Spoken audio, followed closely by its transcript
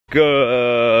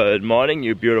Good morning,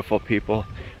 you beautiful people.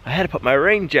 I had to put my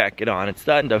rain jacket on. It's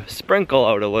starting to sprinkle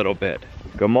out a little bit.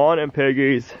 Good morning,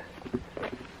 piggies.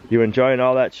 You enjoying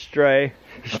all that straw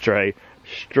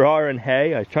and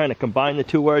hay? I was trying to combine the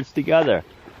two words together.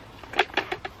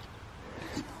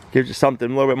 Gives you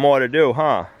something a little bit more to do,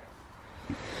 huh?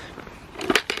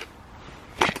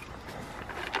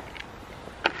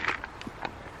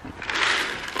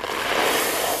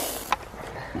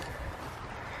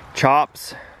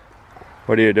 Chops,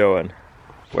 what are you doing?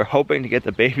 We're hoping to get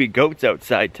the baby goats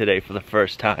outside today for the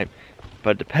first time,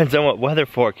 but it depends on what weather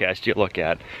forecast you look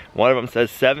at. One of them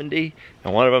says 70,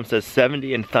 and one of them says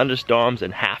 70 and thunderstorms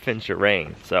and half-inch of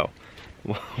rain. So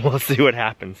we'll see what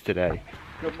happens today.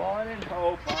 Good morning,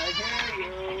 Hope. I hear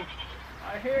you.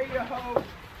 I hear you, Hope.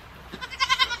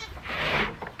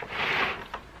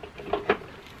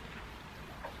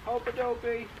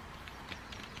 Hope-a-dopey.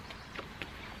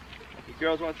 You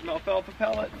girls want some alfalfa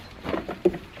pellets?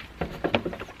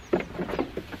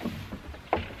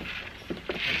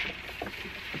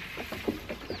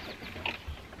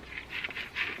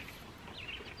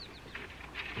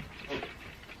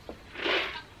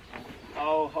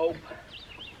 Oh, Hope.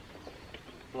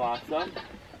 Blossom.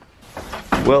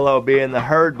 Willow, being the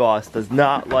herd boss, does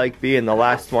not like being the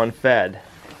last one fed.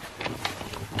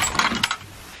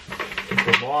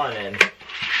 Good morning.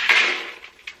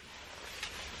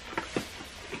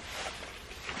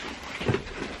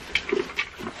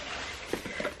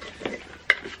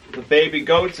 The baby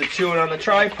goats are chewing on the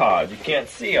tripod. You can't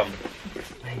see them.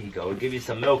 There you go. We'll give you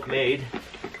some milkmaid.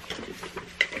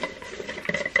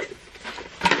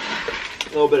 A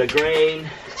little bit of grain.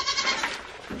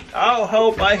 Oh,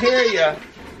 Hope, I hear ya.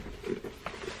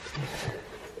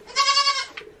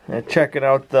 They're checking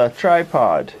out the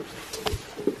tripod.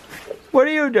 What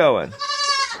are you doing?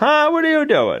 Huh? What are you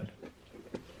doing?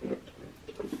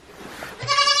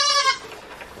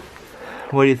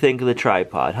 What do you think of the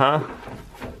tripod, huh?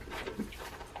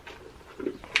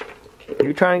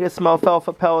 You trying to get some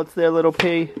alfalfa pellets there, little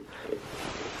pea?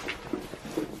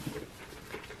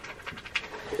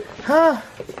 Huh?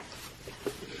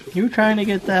 You trying to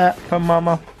get that from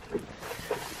Mama?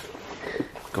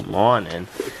 Come on in.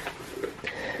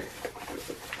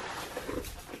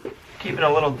 Keeping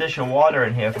a little dish of water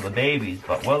in here for the babies,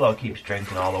 but Willow keeps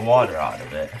drinking all the water out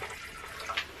of it.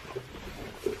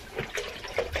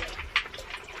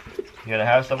 You gonna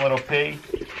have some, little pea?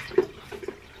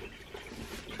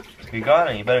 If you got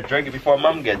it, you better drink it before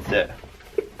Mom gets it.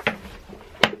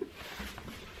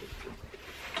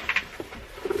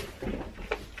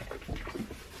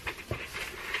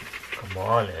 Come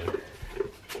on in.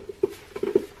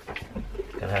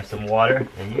 Gonna have some water?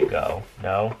 There you go.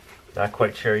 No, not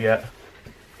quite sure yet.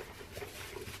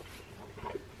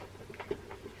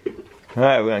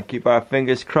 Alright, we're gonna keep our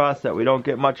fingers crossed that we don't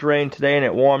get much rain today and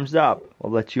it warms up.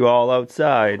 We'll let you all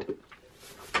outside.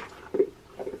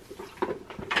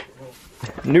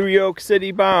 New York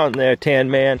City bound there,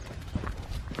 Tan Man.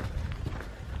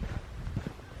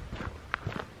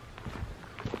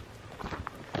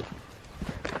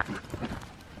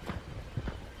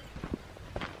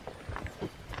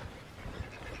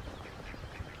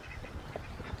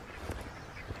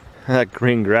 That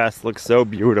green grass looks so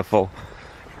beautiful.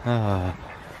 Ah.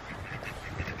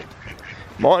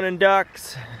 Morning,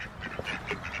 ducks.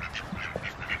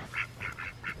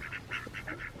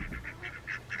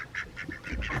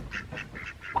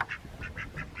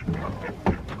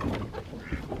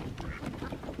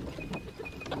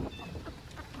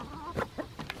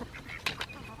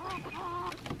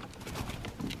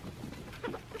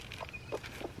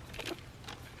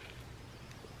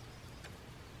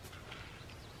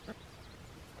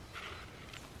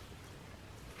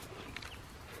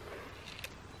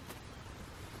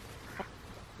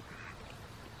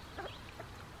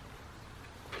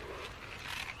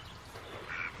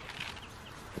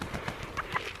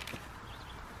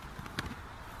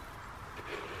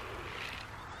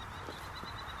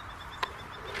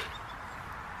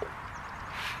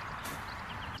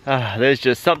 There's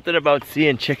just something about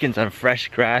seeing chickens on fresh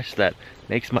grass that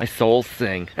makes my soul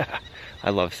sing. I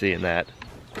love seeing that.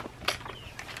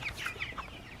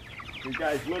 You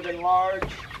guys living large?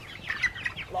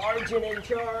 Large and in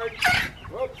charge?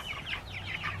 Whoops.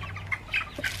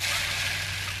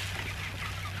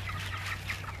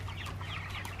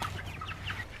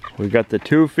 We got the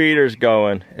 2 feeders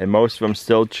going, and most of them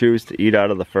still choose to eat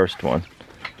out of the first one.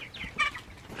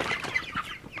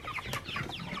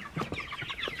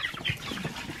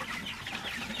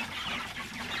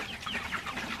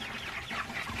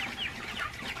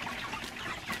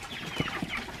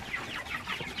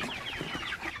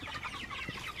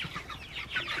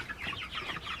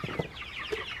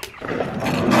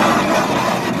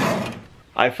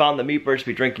 I found the meat birds to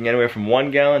be drinking anywhere from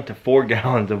 1 gallon to 4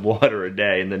 gallons of water a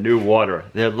day in the new water.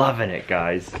 They're loving it,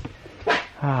 guys.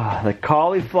 The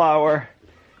cauliflower.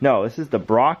 No, this is the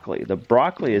broccoli. The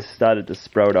broccoli has started to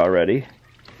sprout already.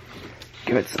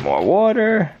 Give it some more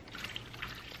water.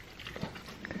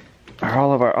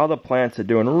 All of our other plants are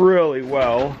doing really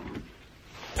well.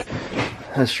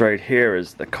 This right here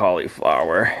is the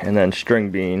cauliflower, and then string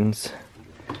beans.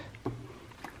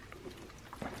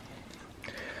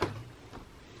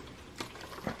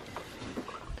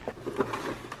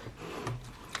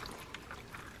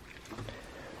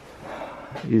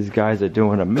 These guys are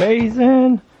doing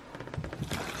amazing.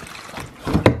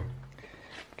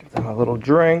 Give them a little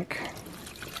drink.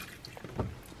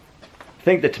 I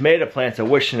think the tomato plants are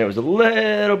wishing it was a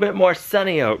little bit more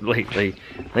sunny out lately.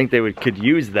 I think they could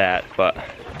use that, but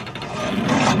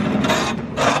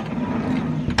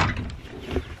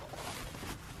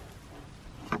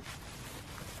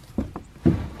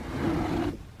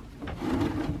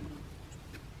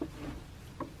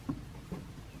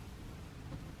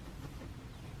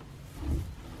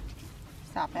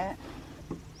stop it.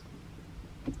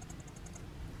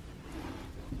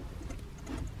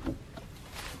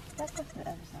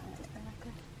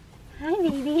 Hi,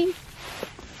 babies.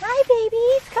 Hi,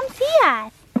 babies. Come see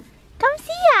us. Come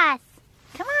see us.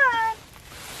 Come on.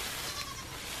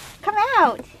 Come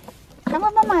out. Come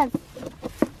with mamas.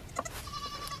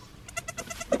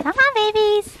 Come on,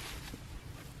 babies.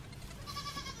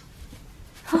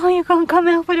 Oh, you're going to come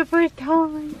out for the first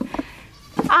time.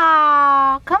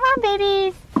 Oh, come on,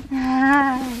 babies.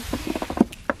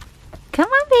 Come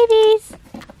on, babies.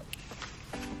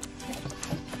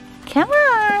 Come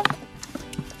on.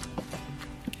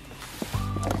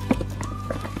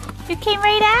 You came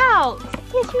right out.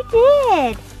 Yes, you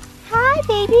did. Hi,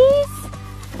 babies.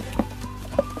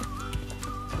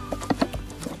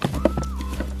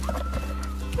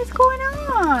 What's going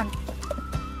on?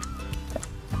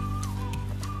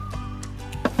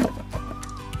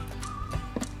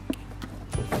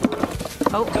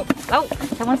 Oh,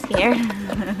 someone's scared.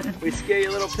 we scare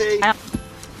you, little pig.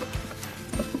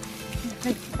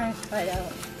 Trying to fight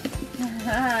out.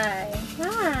 Hi.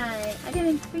 I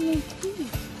didn't bring any tea.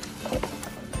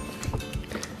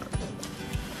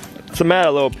 What's the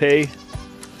matter, little pig?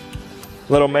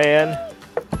 Little man?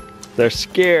 They're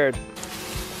scared.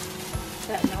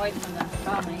 That noise from the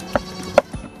bombing.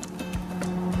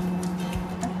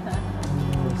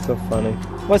 It's so funny.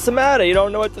 What's the matter? You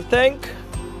don't know what to think?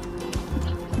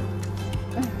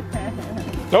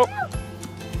 Nope.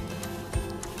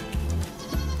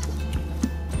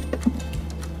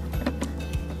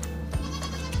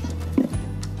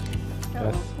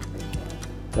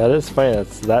 That is funny.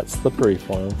 That's slippery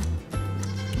for him.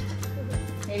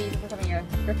 Maybe you can put some of your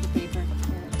grippy paper.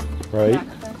 Right.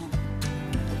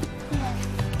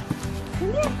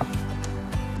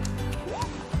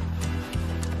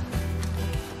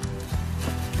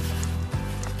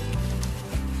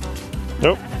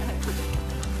 Nope.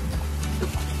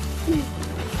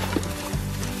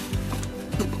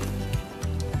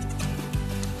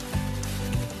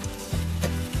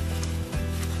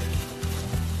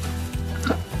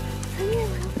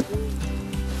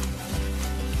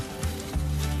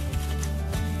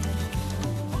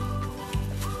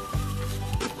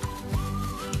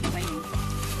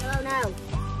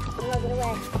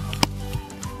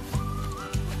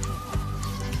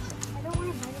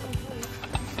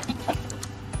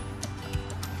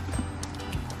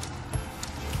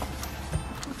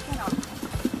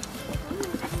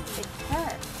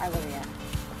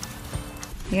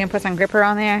 You gonna put some gripper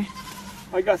on there?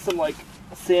 I got some like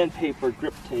sandpaper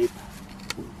grip tape.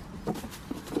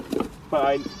 But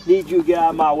I need you to get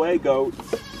out of my way, goats.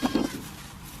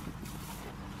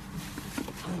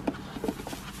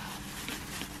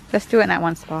 Let's do it in that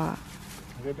one spot.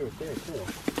 I'm gonna do it there too.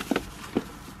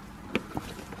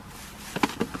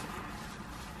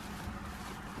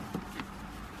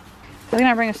 I was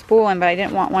gonna bring a spool in, but I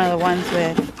didn't want one of the ones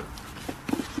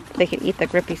with they could eat the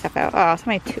grippy stuff out. Oh,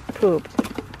 somebody pooped.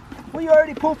 Well, you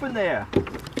already pooping there.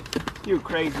 You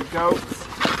crazy goats.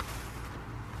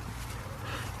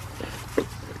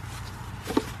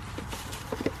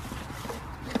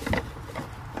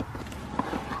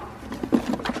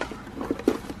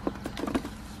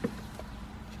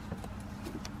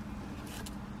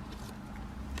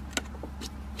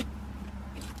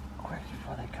 Quick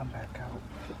before they come back out.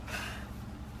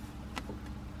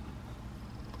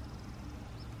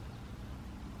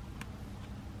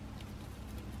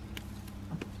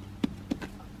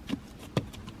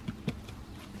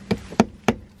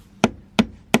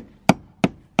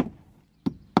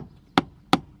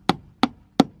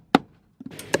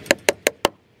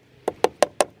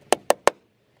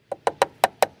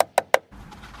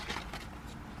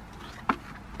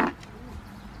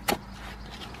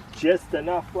 just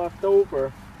enough left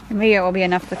over. Maybe it will be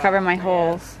enough to cover my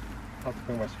holes. I'll have to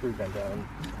bring my screw gun down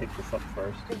and take this up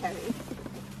first. Too heavy.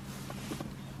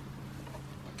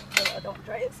 Oh, don't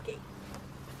try to escape.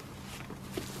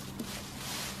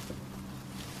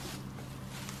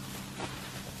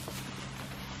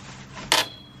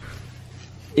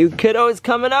 You kiddos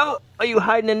coming out? Or are you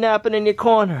hiding and napping in your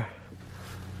corner?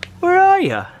 Where are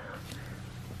you?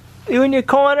 You in your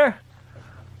corner?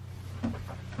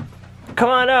 Come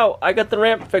on out. I got the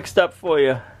ramp fixed up for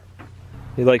you.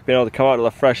 You like being able to come out of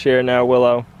the fresh air now,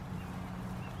 Willow?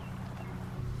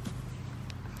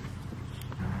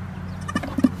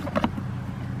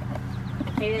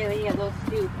 Maybe they need a little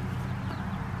stoop.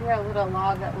 We got a little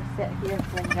log that will sit here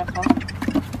for the jump off.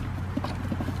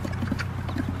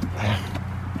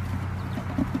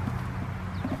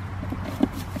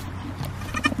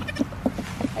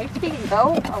 Are you speaking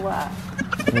goat or what?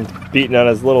 He's beating on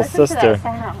his little Listen sister. to that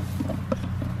sound.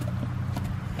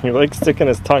 He likes sticking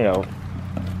his tongue out.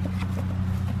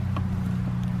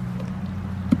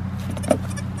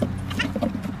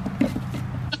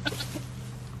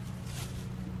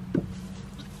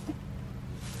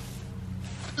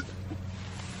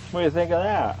 What do you think of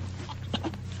that?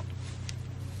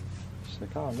 She's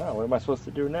like, oh no, what am I supposed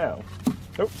to do now?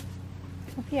 Oh.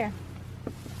 Up here.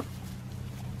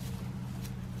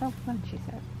 Oh, fun, she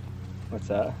said. What's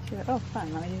that? She said, oh,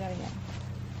 fun, let me do that again.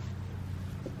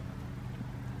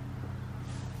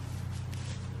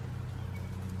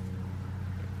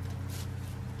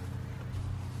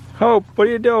 Hope, what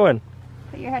are you doing?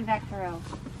 Put your head back through.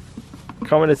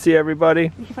 Coming to see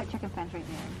everybody? You should put chicken fence right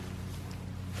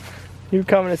there. You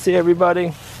coming to see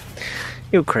everybody?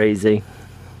 You crazy.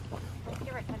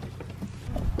 You're right,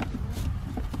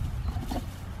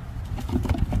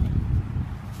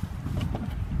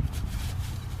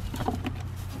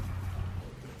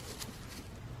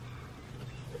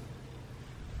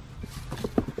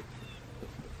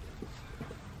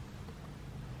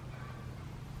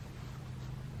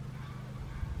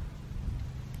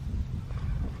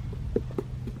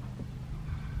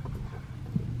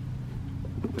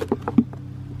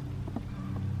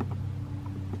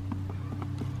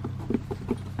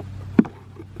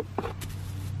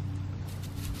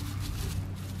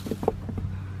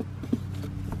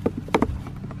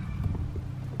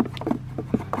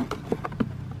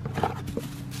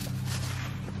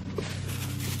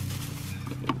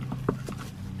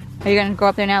 Are you gonna go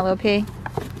up there now, Lil P?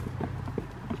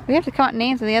 We have to count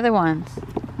names of the other ones.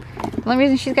 The only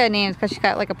reason she's got names is because she's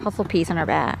got like a puzzle piece on her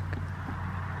back.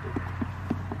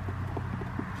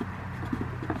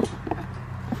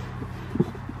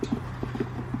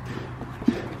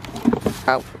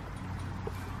 Oh.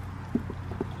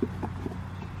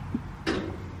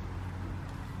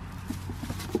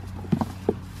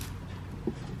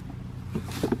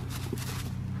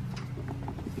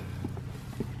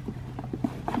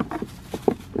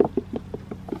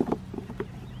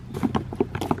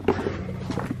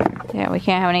 Yeah, we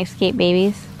can't have any escape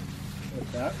babies.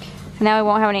 What's that? So now we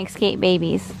won't have any escape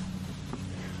babies.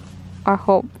 Or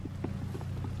hope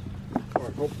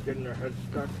Or Hope's getting her head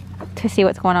stuck. to see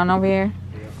what's going on over here.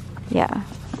 Yeah.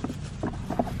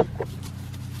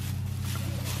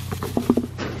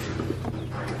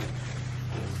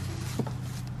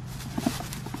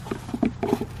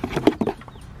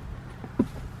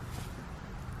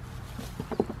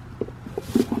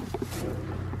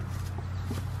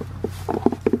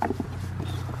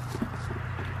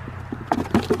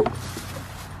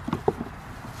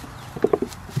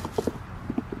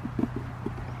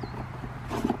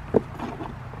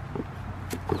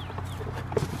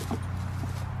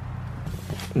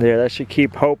 There, that should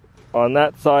keep Hope on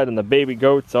that side and the baby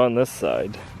goats on this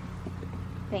side.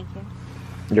 Thank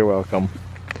you. You're welcome.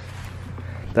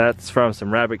 That's from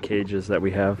some rabbit cages that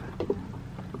we have.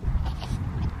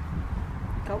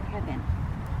 Goat heaven.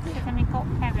 Goat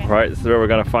heaven. Right, this is where we're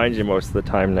gonna find you most of the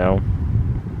time now.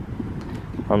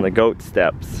 On the goat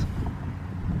steps.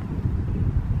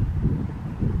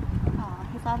 Oh,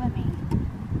 he's loving me.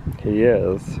 He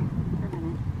is. For a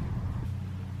minute.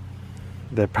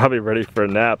 They're probably ready for a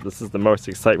nap. This is the most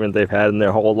excitement they've had in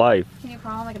their whole life. Can you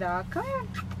crawl like a dog? Come here.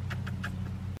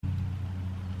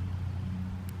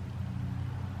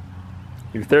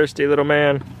 You thirsty little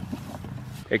man?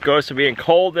 It goes from being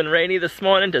cold and rainy this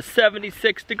morning to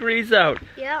 76 degrees out.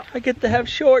 Yep. I get to have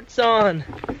shorts on.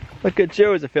 Look at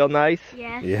you, does it feel nice?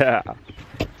 Yes. Yeah.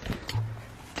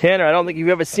 Tanner, I don't think you've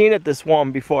ever seen it this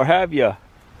warm before, have you?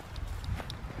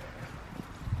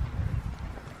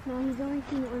 No, he's only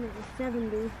seen it when it was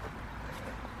 70.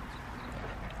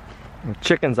 The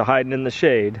chickens are hiding in the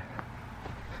shade.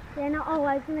 Yeah, no, oh,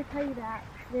 I was going to tell you that.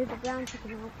 There's a brown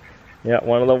chicken out. Yeah,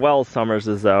 one of the well summers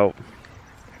is out.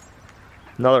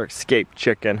 Another escaped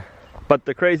chicken. But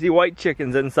the crazy white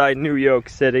chicken's inside New York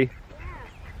City.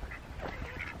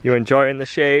 You enjoying the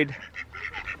shade?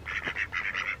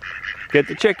 Get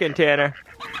the chicken, Tanner.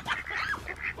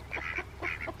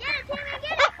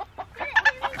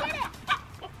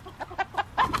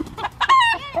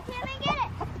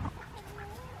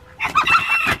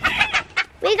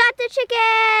 We got the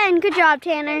chicken! Good job,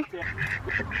 Tanner.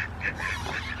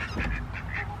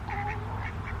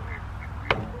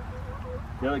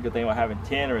 The other good thing about having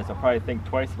Tanner is I'll probably think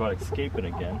twice about escaping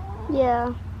again.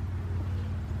 Yeah.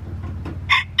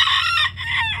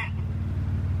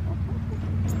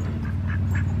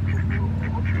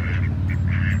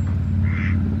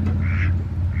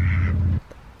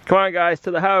 Come on, guys,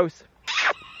 to the house.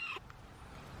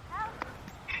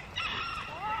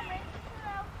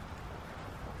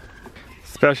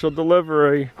 Special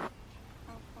delivery.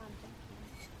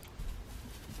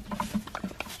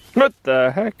 What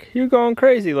the heck? You going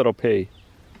crazy, little pea.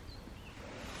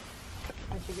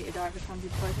 I should get your dog to come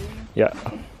before you. Yeah,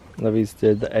 Libby's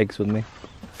did the eggs with me.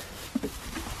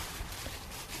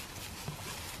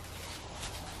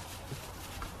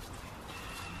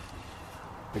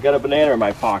 I got a banana in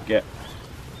my pocket.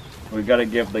 We gotta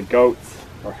give the goats,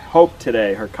 or Hope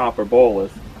today, her copper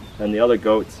bolus, and the other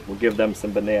goats, we'll give them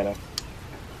some banana.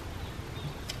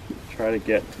 Try to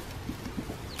get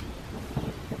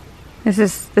This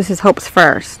is Hope's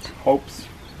first. Hope's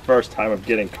first time of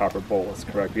getting copper bolus,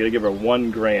 correct. We gotta give her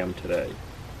 1 gram today.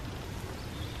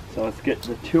 So let's get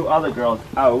the 2 other girls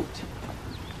out.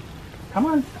 Come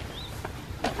on.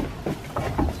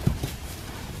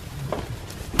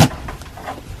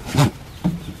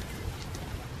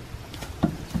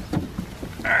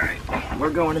 Alright, we're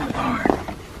going in the barn.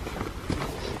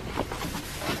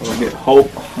 We'll get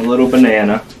Hope a little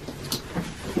banana.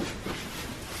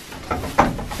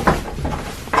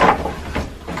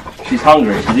 She's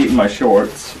hungry, she's eating my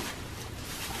shorts.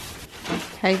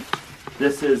 Okay.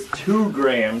 This is 2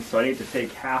 grams, so I need to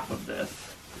take half of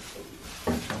this.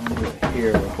 I'm gonna do it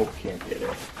here where Hope can't get it.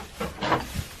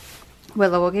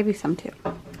 Willow will give you some too.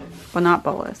 Well, not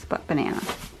bolus, but banana.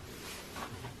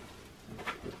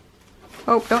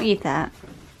 Oh, don't eat that.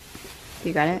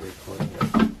 You got it?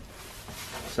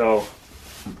 So,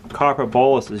 copper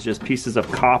bolus is just pieces of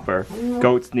copper.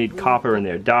 Goats need copper in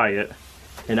their diet,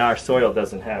 and our soil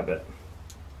doesn't have it.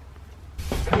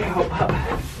 Come here, Hope.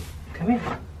 Come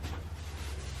here.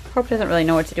 Hope doesn't really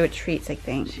know what to do with treats, I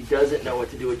think. She doesn't know what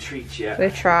to do with treats yet. We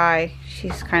try.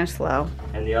 She's kind of slow.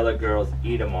 And the other girls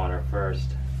eat them on her first.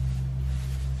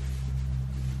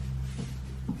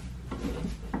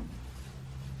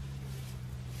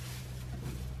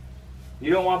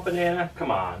 You don't want banana?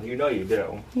 Come on, you know you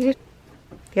do. The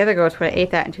other goats would have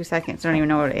ate that in 2 seconds. Don't even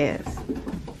know what it is.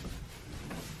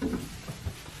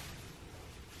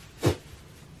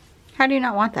 How do you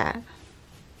not want that?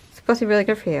 It's supposed to be really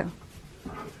good for you.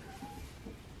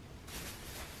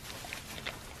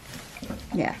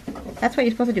 Yeah, that's what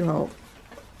you're supposed to do, Hope.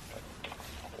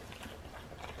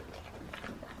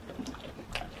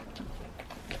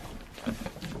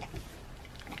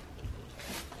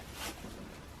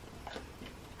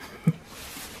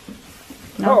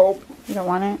 No, Hope. you don't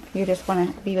want it? You just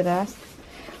want to be with us?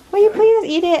 Will you please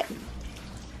eat it?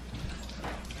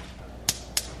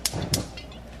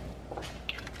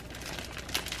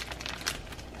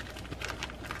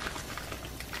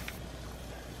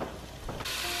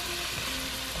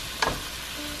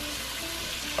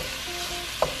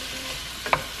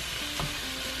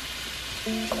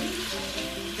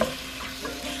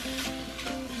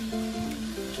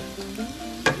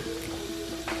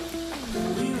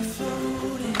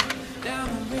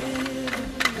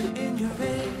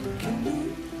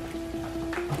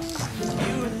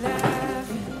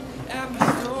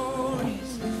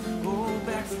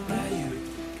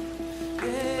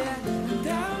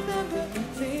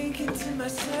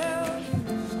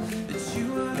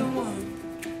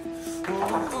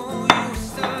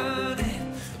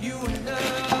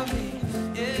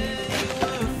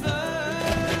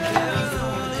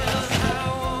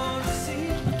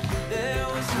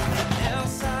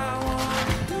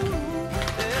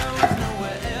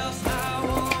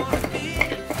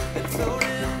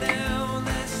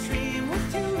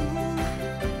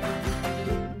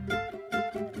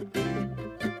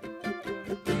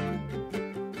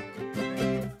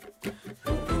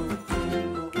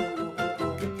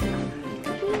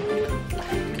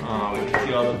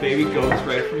 See all the baby goats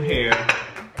right from here.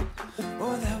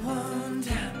 Oh, that one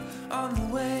time on the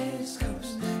West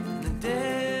Coast in the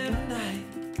dead of night,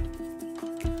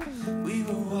 we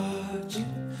were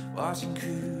watching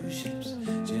cruise ships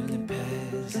gently pass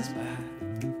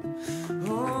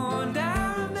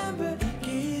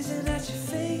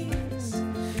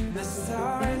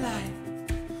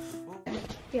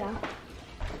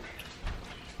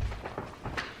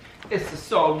This is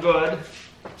so good.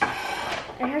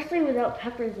 It has to be without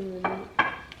peppers in the meat.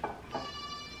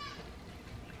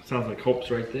 Sounds like Hope's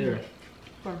right there.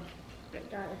 It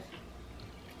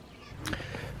does.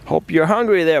 Hope you're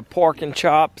hungry there, pork and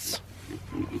chops.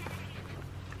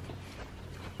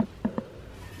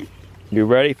 You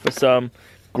ready for some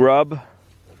grub?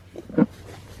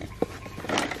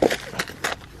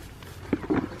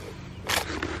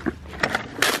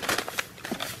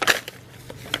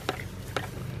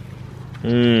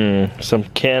 Some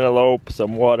cantaloupe,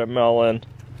 some watermelon,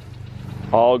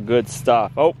 all good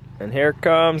stuff. Oh, and here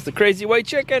comes the crazy white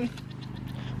chicken.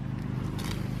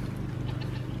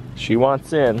 She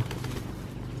wants in.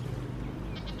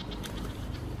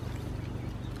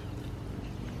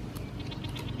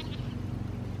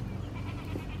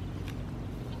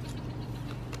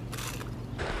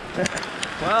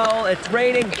 Well, it's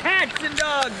raining cats and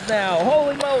dogs now.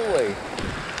 Holy moly.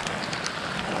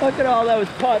 Look at all those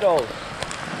puddles.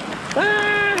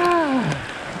 Ah!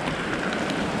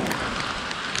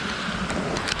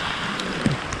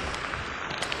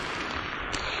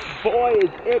 Boy, is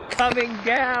it coming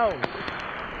down.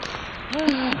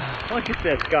 Look at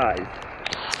this, guys.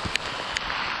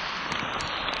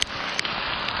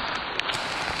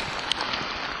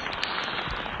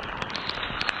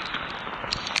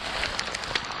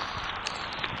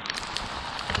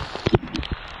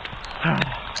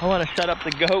 I want to shut up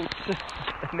the goats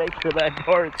and make sure that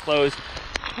door is closed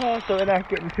so they're not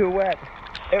getting too wet.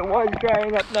 It was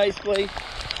drying up nicely,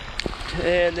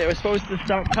 and they were supposed to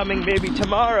start coming maybe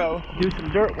tomorrow, do some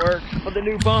dirt work for the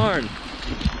new barn.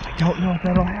 I don't know if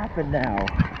that'll happen now.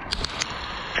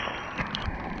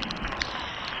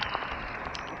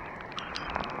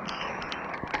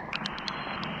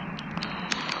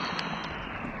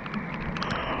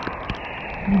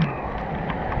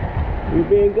 You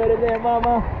being good in there,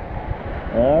 Mama?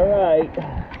 All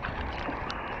right.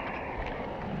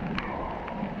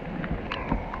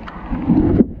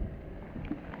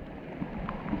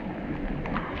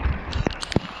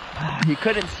 You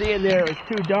couldn't see in there, it was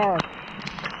too dark.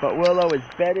 But Willow is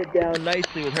bedded down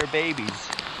nicely with her babies.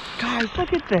 Guys,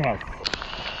 look at this.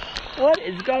 What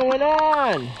is going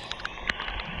on?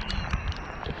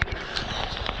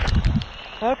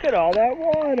 Look at all that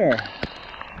water.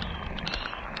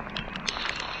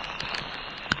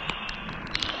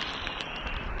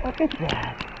 Look at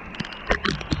that.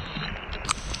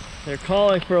 They're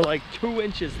calling for like 2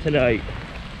 inches tonight.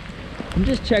 I'm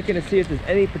just checking to see if there's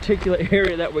any particular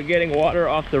area that we're getting water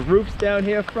off the roofs down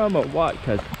here from or what,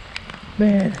 because,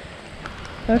 man,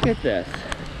 look at this.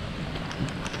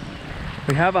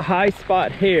 We have a high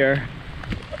spot here,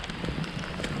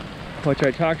 which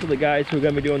I talked to the guys who are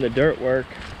going to be doing the dirt work,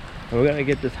 and we're going to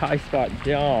get this high spot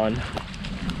down.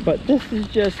 But this is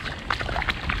just...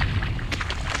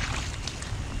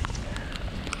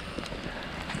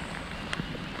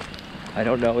 I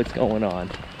don't know what's going on.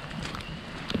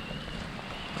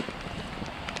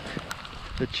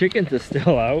 The chickens are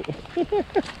still out.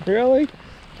 Really?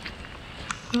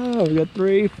 Oh, we got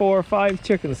 3, 4, 5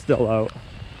 chickens still out.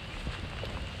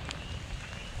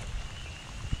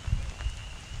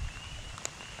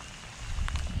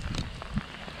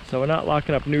 So we're not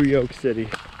locking up New York City.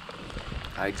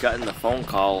 I'd gotten the phone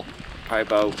call probably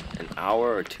about an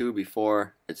hour or 2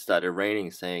 before it started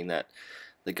raining, saying that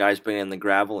the guys bringing in the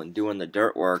gravel and doing the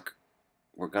dirt work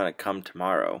were gonna come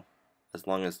tomorrow, as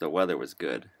long as the weather was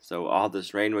good. So all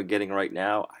this rain we're getting right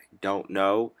now, I don't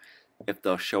know if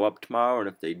they'll show up tomorrow, and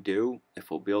if they do,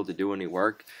 if we'll be able to do any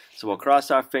work. So we'll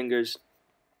cross our fingers,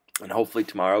 and hopefully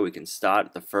tomorrow we can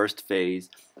start the first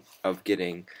phase of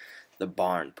getting the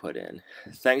barn put in.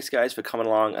 Thanks guys for coming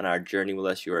along on our journey with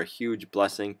us. You're a huge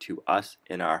blessing to us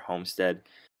in our homestead.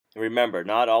 And remember,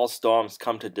 not all storms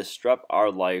come to disrupt our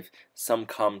life, some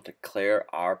come to clear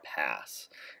our paths.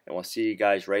 And we'll see you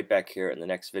guys right back here in the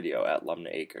next video at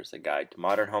Lumnah Acres, a guide to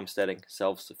modern homesteading,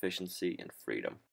 self-sufficiency, and freedom.